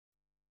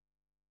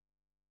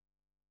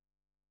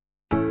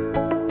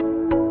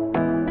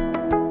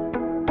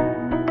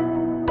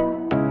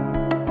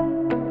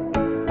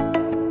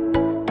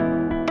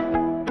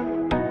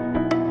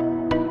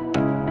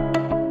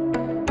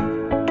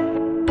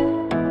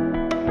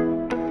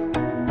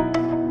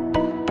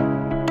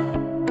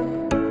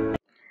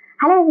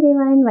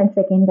once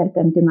again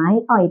welcome to my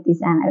Oet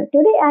channel.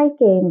 Today I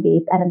came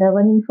with another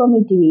one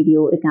informative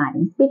video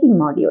regarding speaking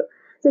module.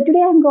 So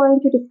today I'm going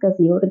to discuss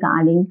you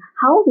regarding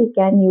how we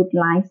can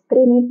utilize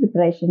 3-minute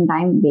preparation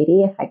time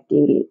very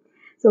effectively.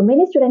 So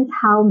many students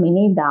have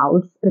many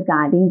doubts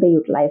regarding the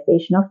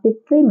utilization of this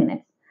 3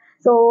 minutes.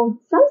 So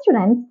some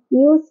students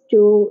used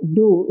to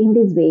do in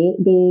this way,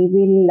 they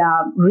will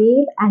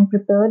read and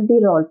prepare the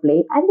role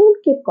play and they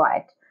will keep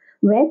quiet.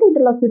 Where the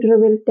interlocutor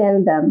will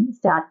tell them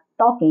start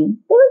talking,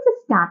 they will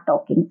just start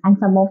talking and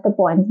some of the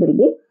points will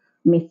be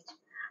missed.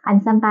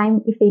 And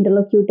sometimes if the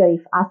interlocutor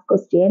asks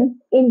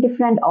question in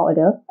different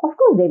order, of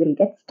course they will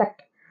get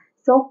stuck.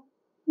 So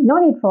no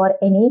need for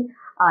any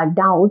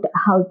doubt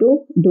how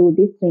to do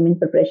this 3-minute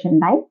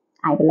preparation time.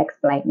 I will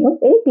explain you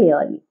very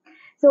clearly.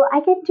 So I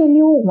can tell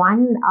you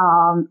one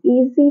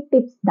easy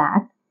tips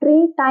that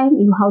 3 times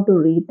you have to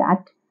read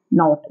that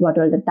note, what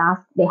are the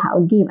tasks they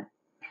have given.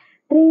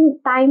 3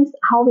 times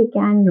how we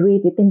can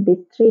read within this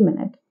 3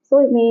 minutes. So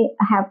it may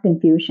have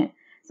confusion.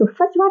 So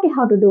first what you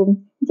have to do,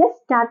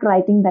 just start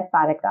writing that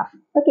paragraph.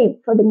 Okay,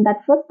 for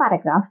that first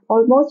paragraph,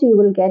 almost you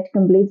will get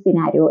complete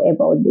scenario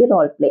about the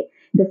role play.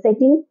 The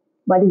setting,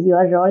 what is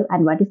your role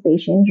and what is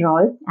patient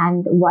role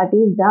and what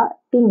is the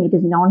thing, it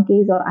is known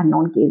case or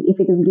unknown case. If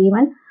it is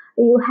given,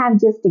 you have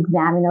just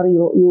examined or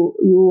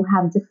you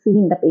have just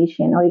seen the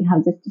patient or you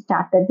have just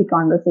started the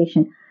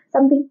conversation.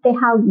 Something they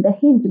have the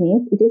hint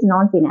means it is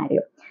non-scenario.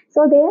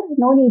 So there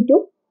no need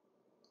to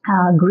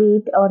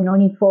greet or no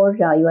need for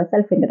your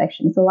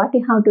self-introduction. So what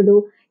you have to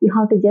do, you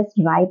have to just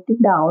write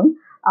it down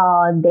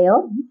there.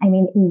 I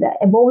mean in the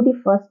above the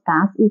first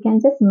task, you can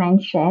just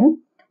mention,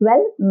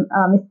 well,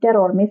 Mr.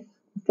 or Miss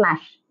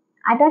slash.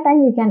 At that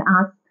time you can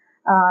ask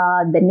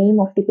the name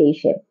of the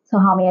patient. So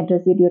how may I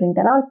address you during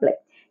the role play?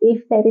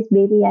 If there is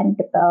baby and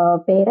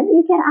parent,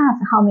 you can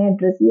ask how may I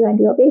address you and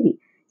your baby.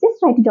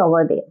 Just write it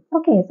over there.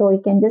 Okay, so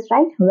you can just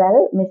write,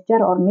 well, Mr.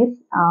 or Miss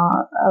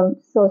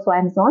so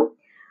and so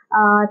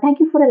on. Thank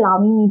you for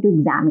allowing me to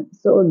examine.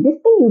 So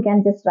this thing you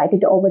can just write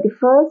it over the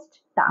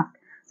first task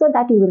so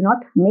that you will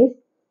not miss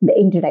the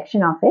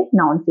introduction of a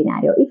known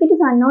scenario. If it is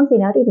unknown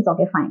scenario, it is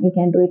okay, fine. You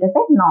can do it as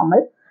a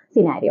normal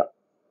scenario.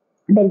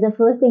 That is the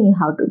first thing you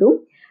have to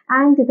do.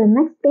 And the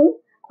next thing,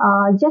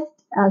 just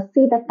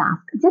see the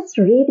task. Just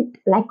read it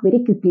like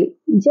very quickly.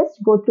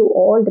 Just go through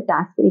all the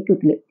tasks very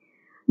quickly.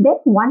 Then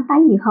one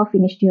time you have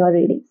finished your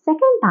reading.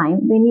 Second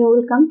time, when you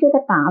will come to the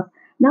task,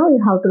 now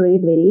you have to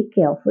read very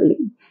carefully.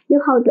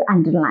 You have to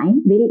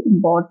underline very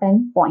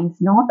important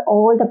points, not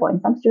all the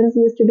points. Some students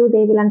used to do,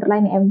 they will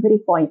underline every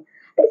point.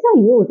 There is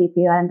no use if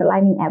you are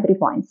underlining every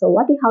point. So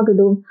what you have to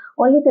do,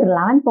 only the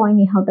relevant point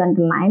you have to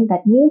underline.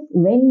 That means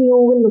when you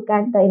will look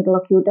at the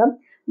interlocutor,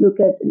 look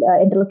at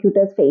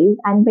interlocutor's face,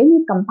 and when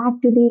you come back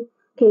to the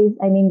case,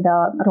 I mean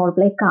the role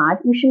play card,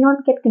 you should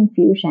not get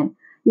confusion.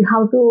 You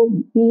have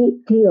to be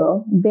clear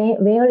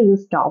where you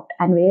stopped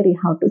and where you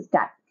have to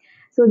start.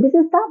 So this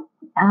is the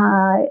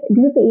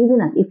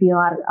easiness if you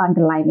are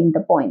underlining the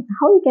point.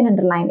 How you can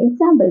underline?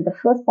 Example, the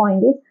first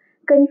point is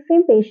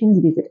confirm patient's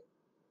visit.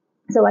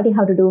 So what you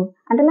have to do?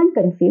 Underline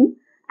confirm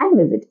and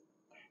visit.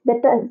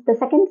 The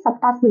second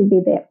subtask will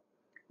be there.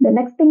 The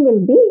next thing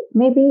will be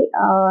maybe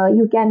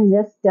you can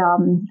just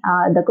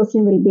the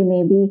question will be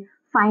maybe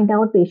find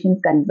out patient's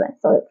concern.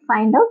 So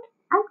find out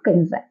and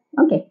concern.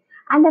 Okay.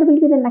 And there will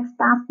be the next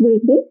task will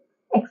be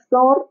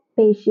explore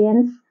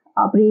patient's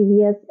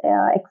previous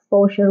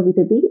exposure with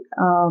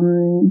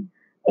the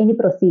any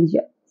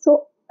procedure.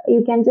 So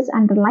you can just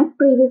underline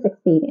previous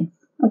experience.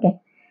 Okay.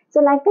 So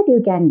like that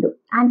you can do.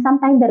 And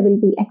sometimes there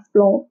will be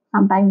explore,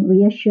 sometimes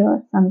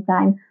reassure,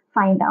 sometimes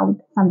find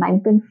out,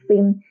 sometimes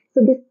confirm.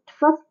 So this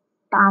first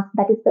task,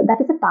 that is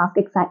a task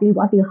exactly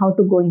what you have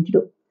to go into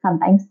do.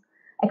 Sometimes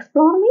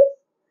explore means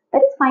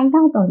that is find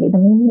out only. The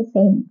meaning is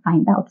same,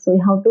 find out. So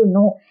you have to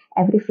know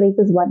every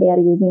phrases what they are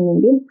using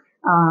in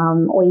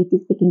the Oet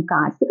speaking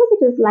cards, because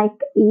it is like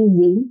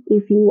easy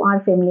if you are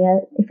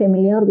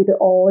familiar with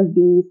all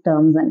these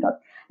terms and all,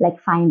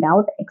 like find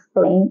out,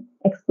 explain,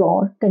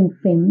 explore,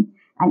 confirm,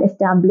 and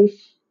establish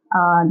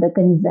the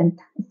consent.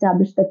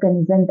 Establish the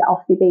consent of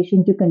the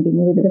patient to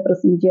continue with the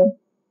procedure,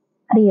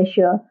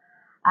 reassure,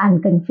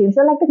 and confirm.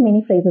 So like that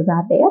many phrases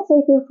are there.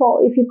 So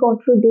if you go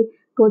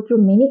through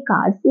many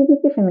cards, you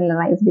will be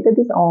familiarized with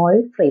these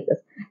all phrases.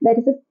 That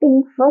is the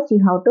thing first you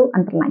have to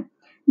underline.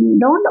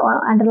 Don't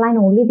underline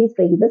only these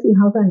phrases. You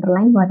have to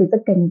underline what is the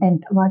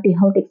content, what you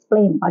have to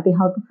explain, what you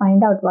have to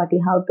find out, what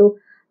you have to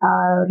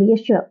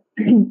reassure,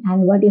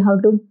 and what you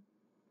have to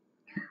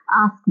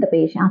ask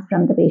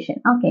from the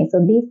patient. Okay,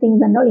 so these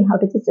things and all you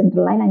have to just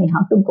underline and you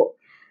have to go.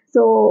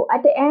 So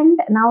at the end,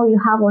 now you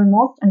have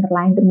almost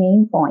underlined the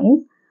main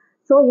points.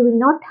 So you will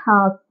not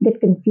get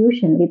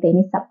confusion with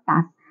any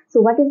subtasks. So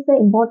what is the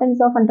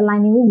importance of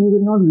underlining is you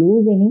will not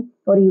lose any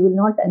or you will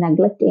not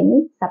neglect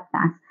any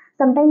subtasks.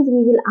 Sometimes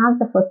we will ask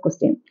the first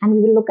question and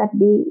we will look at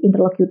the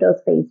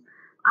interlocutor's face.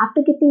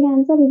 After getting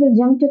answer, we will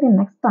jump to the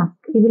next task.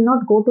 We will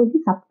not go to the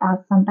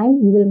subtask. Sometimes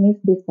we will miss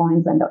these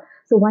points and all.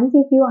 So once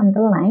if you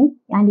underline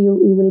and you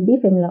will be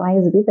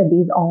familiarized with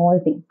these all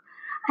things.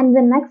 And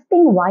the next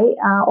thing why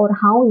or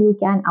how you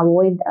can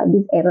avoid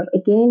this error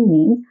again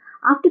means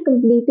after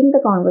completing the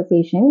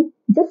conversation,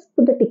 just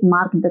put the tick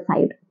mark at the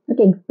side.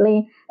 Okay,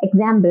 explain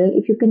example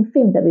if you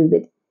confirm the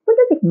visit, put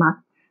the tick mark.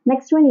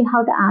 Next one, you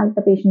have to ask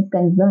the patient's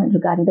concern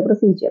regarding the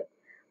procedure.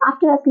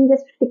 After asking,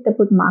 just tick the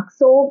put mark.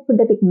 So put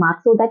the tick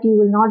mark so that you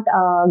will not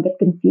get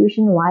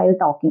confusion while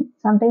talking.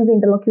 Sometimes the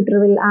interlocutor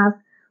will ask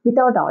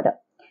without order.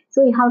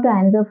 So you have to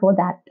answer for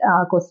that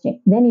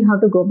question. Then you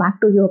have to go back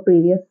to your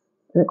previous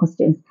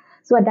questions.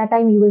 So at that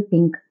time you will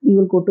think, you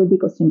will go to the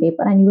question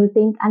paper and you will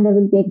think, and there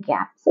will be a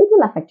gap. So it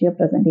will affect your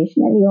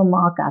presentation and your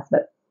mark as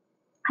well.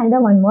 And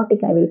then one more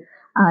tips I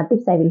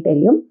will tell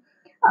you.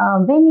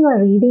 When you are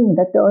reading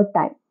the third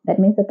time, that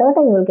means the third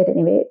time you will get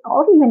anyway,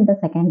 or even the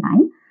second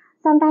time,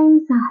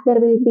 sometimes there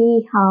will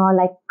be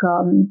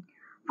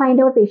find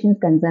out patient's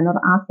concern or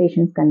ask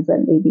patient's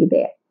concern will be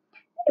there.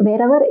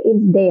 Wherever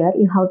it's there,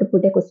 you have to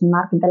put a question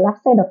mark in the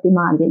left side of the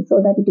margin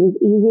so that it is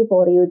easy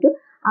for you to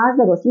ask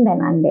the question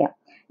then and there.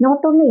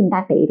 Not only in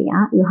that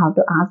area, you have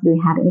to ask, do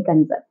you have any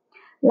concern?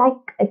 Like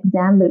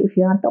example, if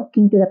you are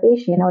talking to the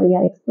patient or you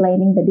are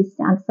explaining the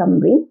discharge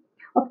summary,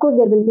 of course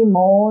there will be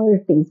more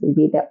things will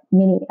be there.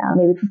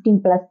 Maybe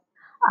 15 plus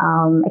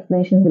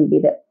explanations will be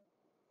there.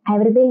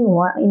 Everything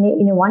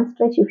in a one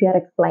stretch, if you are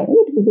explaining,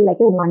 it will be like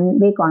a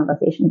one-way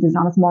conversation. It is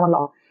not a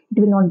monologue. It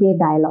will not be a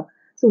dialogue.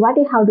 So what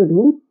you have to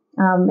do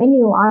when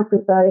you are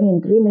preparing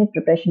in 3-minute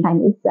preparation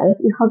time itself,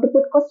 you have to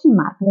put question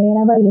mark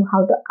wherever you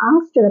have to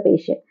ask to the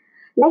patient.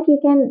 Like you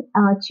can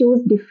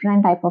choose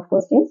different type of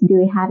questions. Do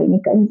you have any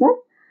concern?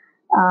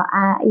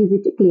 Is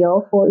it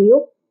clear for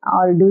you?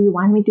 Or do you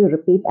want me to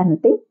repeat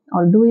anything?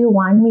 Or do you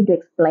want me to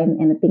explain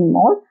anything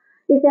more?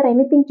 Is there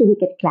anything to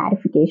get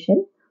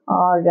clarification?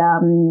 Or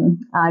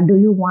do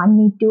you want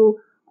me to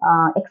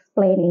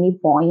explain any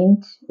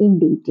point in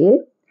detail?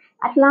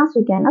 At last,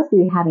 you can ask, do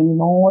you have any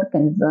more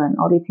concern?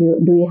 Or do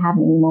you have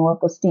any more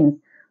questions?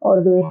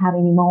 Or do you have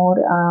any more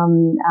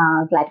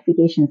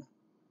clarifications?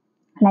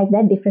 Like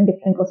that, different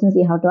questions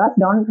you have to ask.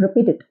 Don't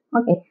repeat it.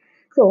 Okay.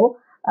 So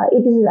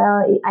it is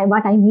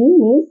what I mean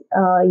means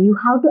you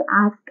have to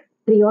ask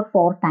 3 or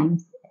 4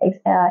 times,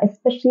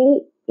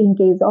 especially in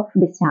case of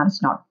discharge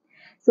note.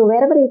 So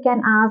wherever you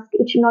can ask,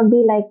 it should not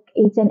be like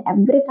each and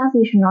every task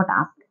you should not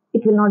ask.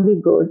 It will not be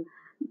good.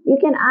 You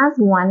can ask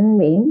one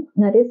way.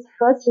 That is,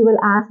 first you will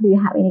ask, do you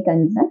have any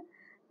concern?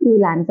 You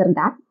will answer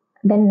that.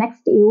 Then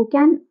next you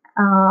can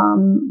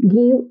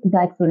give the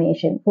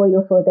explanation for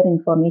your further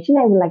information.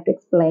 I would like to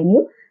explain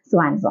you so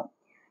and so.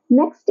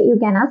 Next you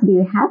can ask, do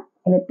you have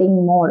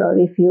anything more, or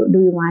do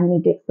you want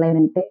me to explain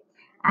anything?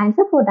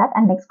 Answer for that.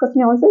 And next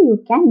question also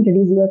you can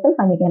introduce yourself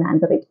and you can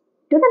answer it.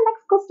 To the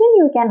next question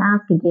you can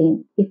ask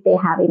again if they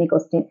have any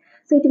question.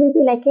 So it will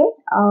be like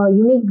a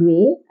unique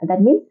way.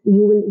 That means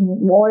you will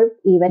involve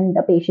even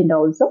the patient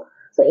also.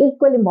 So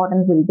equal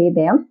importance will be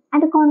there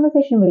and the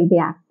conversation will be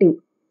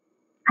active.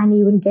 And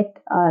you will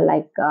get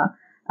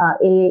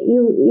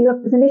your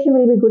presentation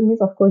will be good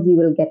means of course you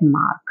will get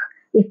mark.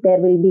 If there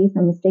will be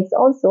some mistakes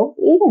also,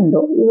 even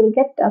though you will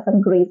get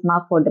some grace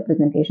mark for the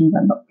presentations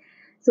and all.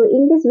 So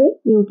in this way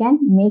you can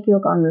make your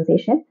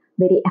conversation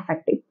very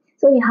effective.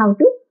 So you have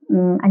to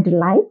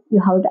underline,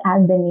 you have to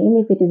ask the name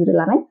if it is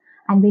relevant,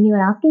 and when you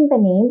are asking the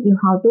name you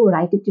have to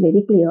write it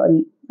very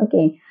clearly.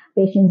 Okay,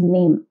 patient's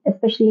name,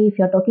 especially if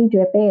you are talking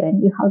to a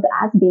parent, you have to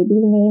ask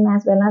baby's name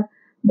as well as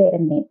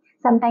parent name.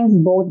 Sometimes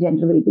both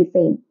gender will be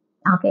same.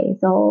 Okay,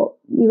 so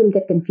you will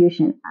get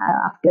confusion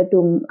after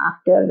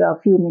a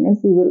few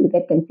minutes. You will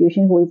get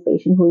confusion who is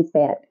patient, who is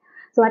parent.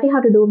 So what you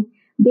have to do?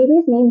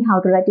 Baby's name you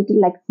have to write it in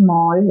like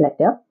small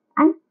letter,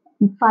 and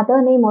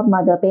father name or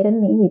mother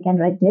parent name you can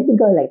write in a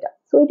bigger letter.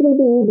 So it will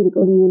be easy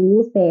because you will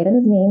use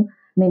parent's name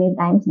many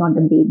times, not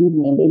the baby's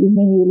name. Baby's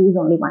name you will use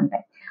only one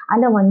time.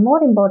 And one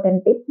more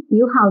important tip,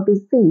 you have to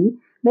see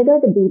whether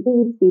the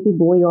baby is baby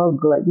boy or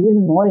girl. This is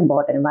more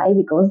important. Why?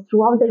 Because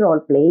throughout the role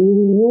play, you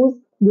will use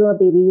your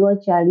baby, your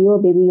child, your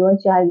baby, your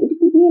child. It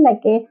will be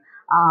like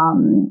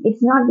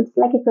it's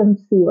like a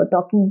fancy or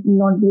talking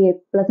will not be a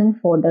pleasant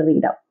for the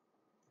reader.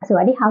 So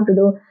what do you have to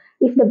do?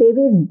 If the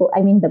baby is,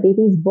 the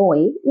baby is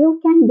boy, you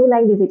can do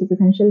like this. It is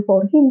essential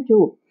for him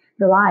to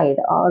provide,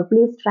 or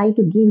please try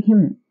to give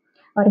him.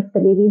 Or if the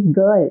baby is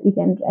girl, you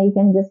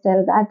can just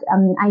tell that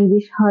I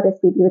wish her a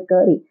speedy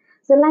recovery.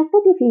 So like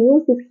that, if you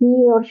use this he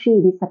or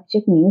she, this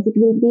subject means it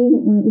will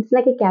be, it's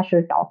like a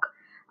casual talk.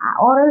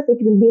 Or else it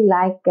will be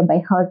like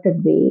by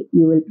hearted way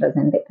you will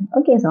present it.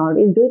 Okay, so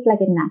always do it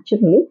like a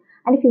naturally.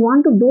 And if you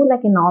want to do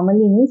like a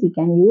normally means you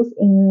can use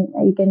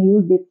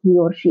this he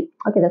or she.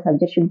 Okay, the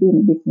subject should be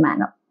in this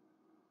manner.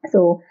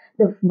 So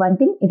the one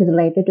thing, it is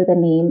related to the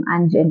name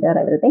and gender,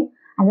 everything.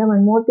 And then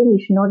one more thing,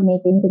 you should not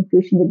make any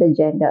confusion with the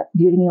gender.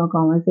 During your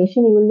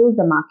conversation, you will lose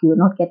the mark. You will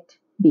not get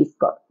B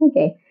score.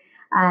 Okay.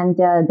 And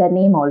the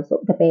name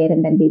also, the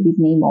parent and baby's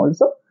name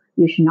also,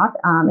 you should not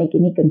make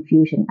any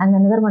confusion. And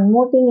another one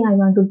more thing I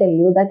want to tell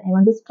you, that I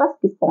want to stress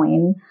this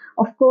point.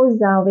 Of course,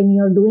 when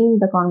you're doing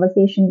the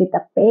conversation with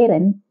a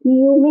parent,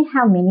 you may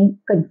have many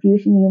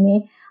confusion. You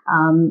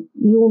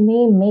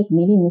may make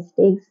many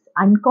mistakes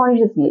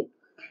unconsciously.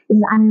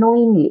 is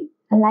unknowingly,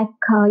 like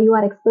you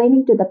are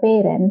explaining to the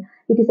parent,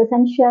 it is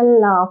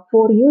essential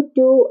for you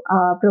to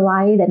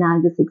provide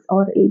analgesics,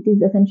 or it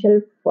is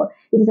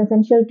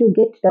essential to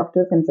get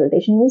doctor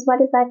consultation. Means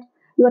what is that?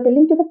 You are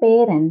telling to the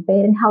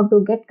parent how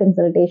to get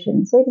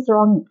consultation. So it is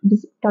wrong. It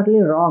is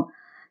totally wrong.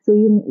 So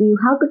you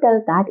have to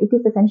tell that it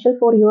is essential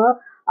for your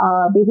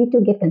baby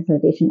to get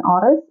consultation,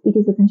 or else it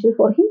is essential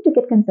for him to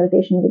get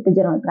consultation with the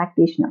general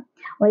practitioner,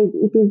 or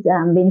it is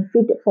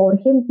benefit for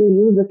him to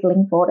use the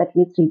sling for at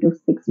least 3 to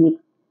 6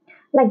 weeks,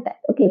 like that.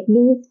 Okay,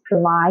 please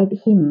provide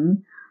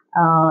him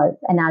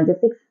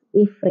analgesics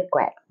if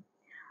required.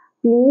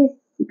 Please,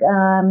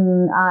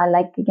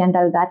 like you can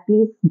tell that,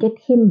 please get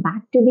him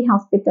back to the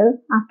hospital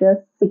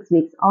after 6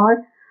 weeks,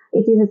 or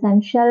it is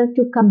essential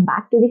to come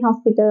back to the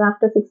hospital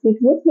after 6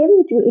 weeks. Maybe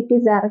it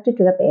is directed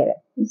to the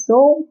parent.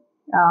 So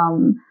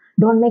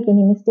don't make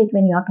any mistake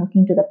when you are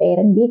talking to the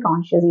parent. Be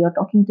conscious, you are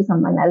talking to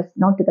someone else,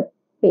 not to the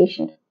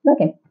patient.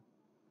 Okay.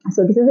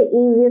 So this is the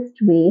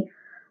easiest way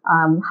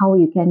how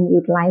you can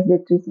utilize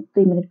the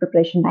 3 minute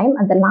preparation time.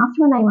 And the last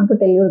one I want to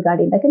tell you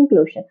regarding the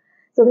conclusion.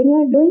 So when you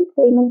are doing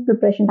 3 minutes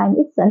preparation time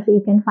itself,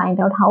 you can find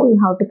out how you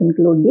have to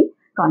conclude the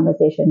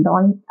conversation.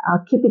 Don't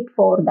keep it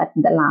for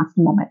the last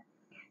moment.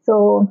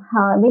 So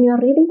when you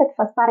are reading that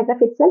first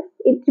paragraph itself,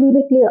 it will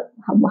be clear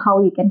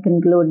how you can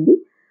conclude the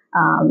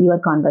your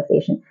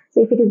conversation.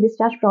 So if it is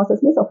discharge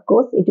process means, of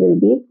course, it will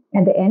be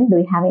at the end, do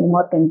you have any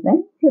more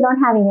concern? If you don't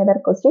have any other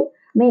question,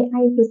 may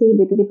I proceed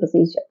with the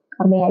procedure,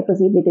 or may I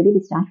proceed with the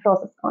discharge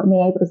process, or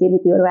may I proceed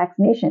with your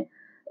vaccination,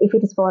 if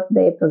it is for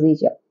the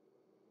procedure.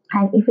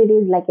 And if it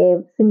is like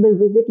a simple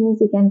visit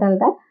means, you can tell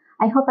that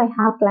I hope I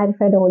have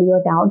clarified all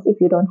your doubts. If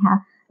you don't have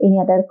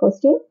any other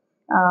question,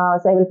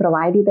 so I will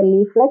provide you the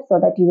leaflet so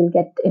that you will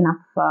get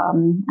enough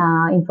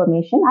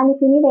information. And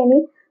if you need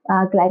any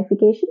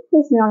clarification,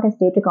 please do not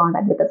hesitate to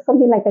contact with us.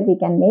 Something like that we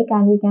can make,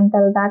 and we can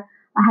tell that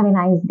have a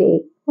nice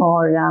day,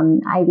 or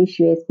I wish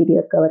you a speedy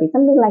recovery.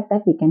 Something like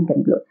that we can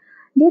conclude.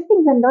 These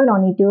things and all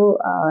don't need to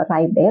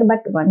write there,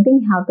 but one thing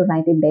you have to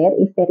write it there.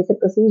 If there is a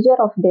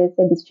procedure of this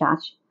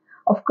discharge,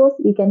 of course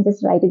you can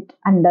just write it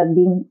under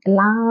the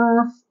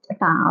last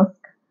task.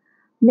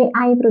 May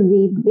I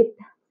proceed with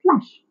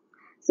slash.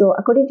 So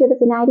according to the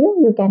scenario,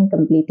 you can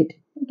complete it.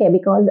 Okay,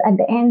 because at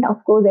the end,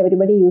 of course,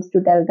 everybody used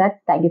to tell that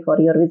thank you for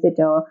your visit,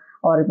 or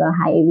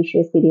I wish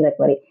you a speedy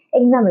recovery.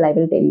 Example, I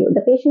will tell you.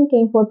 The patient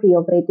came for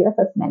preoperative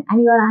assessment,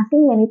 and you are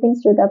asking many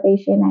things to the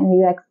patient, and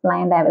you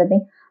explained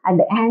everything. At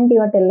the end,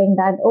 you are telling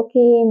that,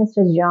 okay,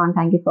 Mr. John,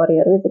 thank you for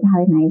your visit.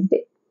 Have a nice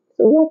day.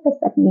 So what does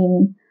that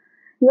mean?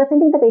 You are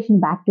sending the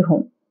patient back to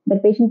home.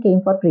 But patient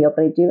came for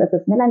preoperative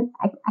assessment, and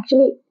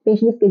actually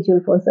patient is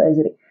scheduled for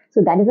surgery.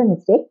 So that is a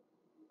mistake.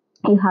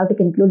 You have to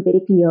conclude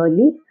very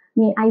clearly.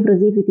 May I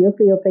proceed with your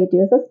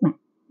preoperative assessment?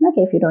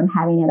 Okay, if you don't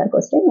have any other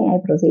question, may I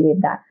proceed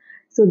with that?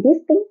 So this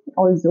thing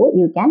also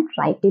you can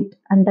write it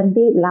under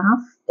the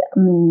last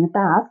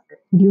task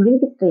during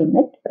the 3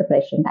 minute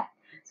preparation time.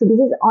 So this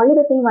is only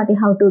the thing what you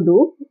have to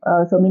do.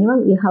 So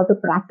minimum you have to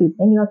practice.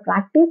 When you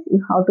practice,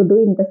 you have to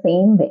do it in the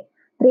same way.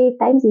 3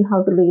 times you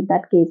have to read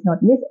that case note.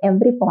 This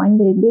every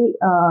point will be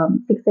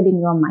fixed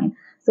in your mind.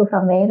 So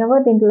from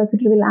wherever the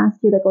interlocutor will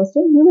ask you the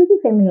question, you will be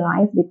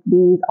familiarized with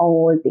these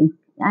all things.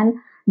 And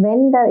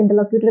when the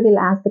interlocutor will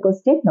ask the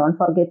question, don't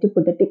forget to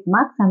put a tick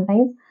mark.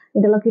 Sometimes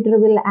interlocutor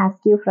will ask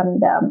you from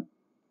the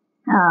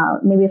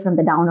maybe from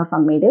the down or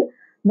from middle.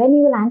 When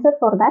you will answer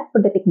for that,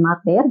 put the tick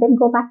mark there. Then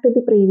go back to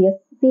the previous,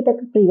 see the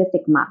previous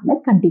tick mark.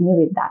 Then continue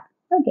with that.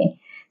 Okay.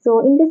 So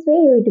in this way,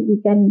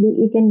 you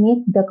can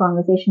make the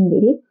conversation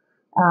very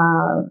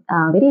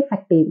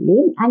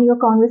effectively, and your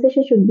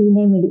conversation should be in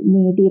a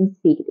medium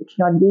speed. It should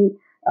not be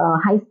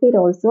high speed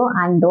also,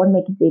 and don't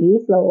make it very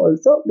slow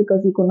also,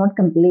 because you could not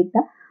complete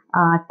the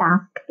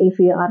task if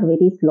you are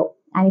very slow.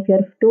 And if you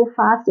are too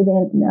fast,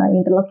 then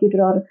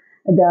interlocutor or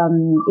the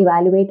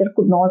evaluator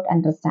could not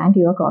understand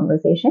your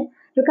conversation.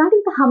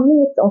 Regarding the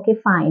humming, it's okay,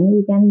 fine.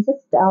 You can just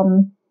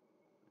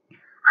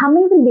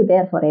humming will be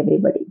there for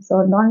everybody.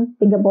 So don't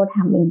think about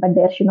humming, but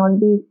there should not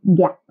be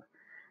gap.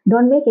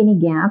 Don't make any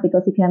gap,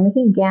 because if you are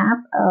making gap,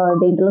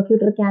 the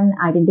interlocutor can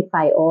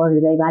identify, or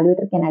the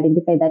evaluator can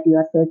identify that you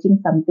are searching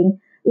something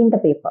in the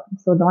paper.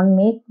 So don't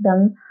make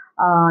them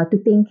to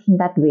think in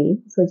that way.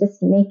 So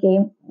just make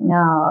a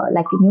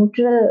like a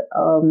neutral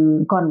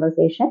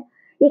conversation.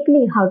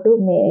 Equally, you have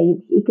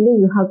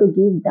to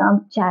give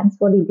the chance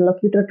for the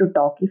interlocutor to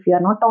talk. If you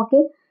are not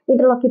talking,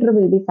 interlocutor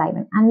will be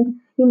silent. And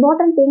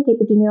important thing,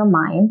 keep it in your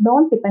mind.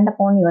 Don't depend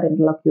upon your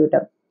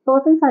interlocutor.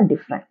 Persons are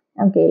different.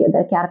 Okay,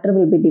 their character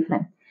will be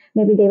different.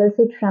 Maybe they will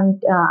sit from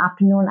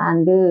afternoon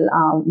until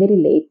very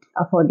late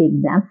for the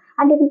exam,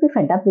 and they will be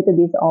fed up with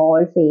these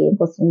all same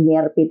questions they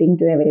are repeating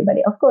to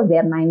everybody. Of course,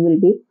 their mind will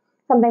be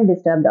sometimes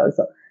disturbed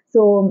also.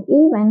 So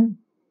even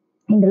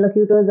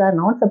interlocutors are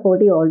not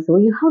supportive also,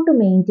 you have to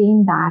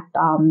maintain that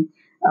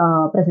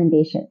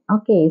presentation.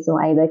 Okay, so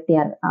either if they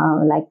are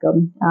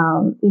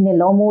in a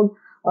low mood,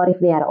 or if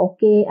they are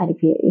okay, and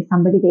if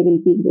somebody, they will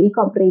be very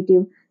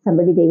cooperative,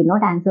 somebody they will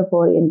not answer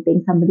for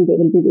anything, somebody they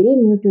will be very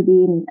new to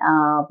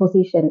the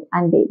position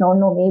and they don't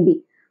know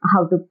maybe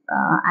how to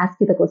ask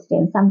you the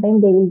question.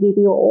 Sometimes they will give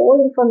you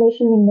all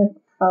information in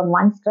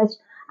one stretch,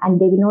 and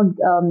they will not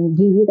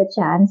give you the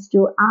chance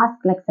to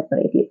ask like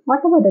separately.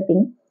 Whatever the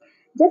thing,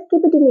 just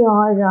keep it in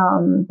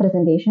your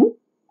presentation.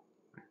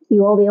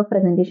 Your way of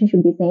presentation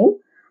should be same,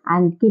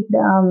 and keep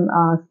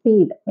the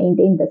speed,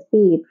 maintain the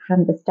speed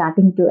from the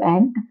starting to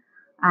end,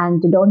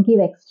 and don't give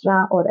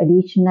extra or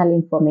additional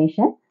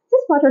information.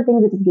 Just whatever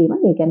things it is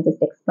given, you can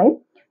just explain.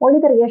 Only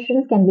the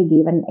reassurance can be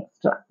given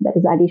extra, that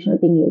is additional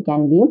thing you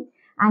can give.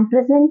 And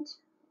present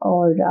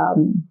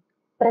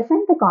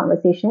the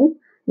conversation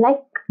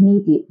like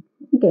neatly.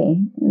 Okay,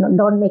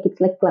 don't make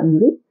it like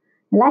clumsy,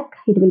 like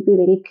it will be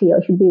very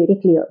clear, should be very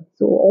clear.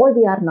 So all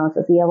we are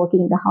nurses, we are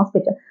working in the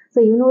hospital,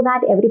 so you know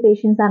that every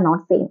patients are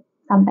not same.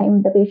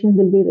 Sometimes the patients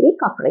will be very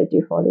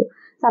cooperative for you,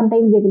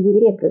 sometimes they will be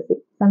very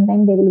aggressive,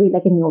 sometimes they will be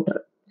like a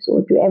neutral.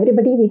 So to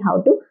everybody we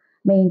have to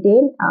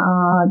maintain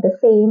the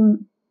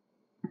same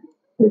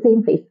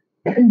face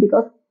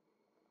because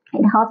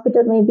in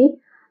hospital maybe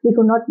we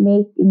could not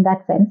make in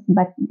that sense,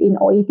 but in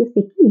OET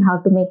speaking we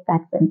have to make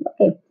that sense.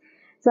 Okay,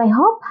 so I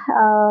hope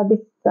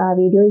this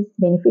video is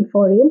benefit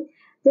for you.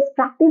 Just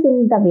practice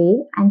in the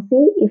way and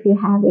see if you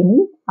have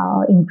any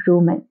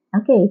improvement.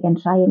 Okay, you can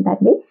try in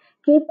that way.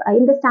 Keep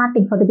in the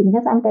starting, for the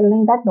beginners I'm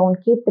telling that don't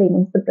keep 3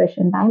 minutes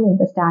preparation time in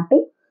the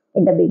starting.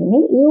 In the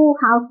beginning you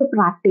have to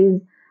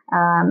practice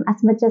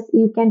as much as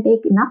you can.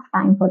 Take enough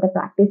time for the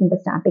practice in the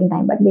starting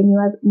time, but when you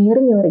are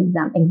nearing your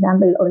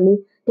example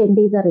only 10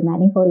 days are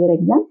remaining for your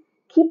exam,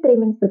 keep 3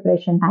 minutes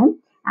preparation time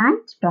and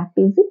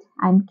practice it,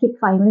 and keep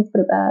 5 minutes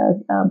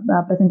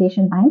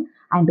presentation time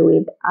and do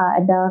it.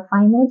 At the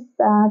 5 minutes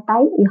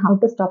time, you have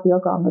to stop your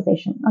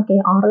conversation,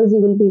 okay, or else you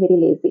will be very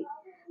lazy.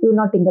 You will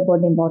not think about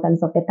the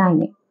importance of the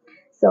timing.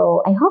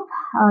 So I hope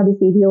this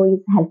video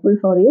is helpful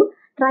for you.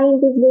 Try in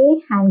this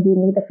way and give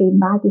me the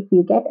feedback if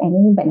you get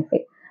any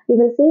benefit. We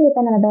will see you with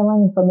another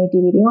one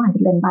informative video.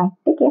 Until then, bye.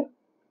 Take care.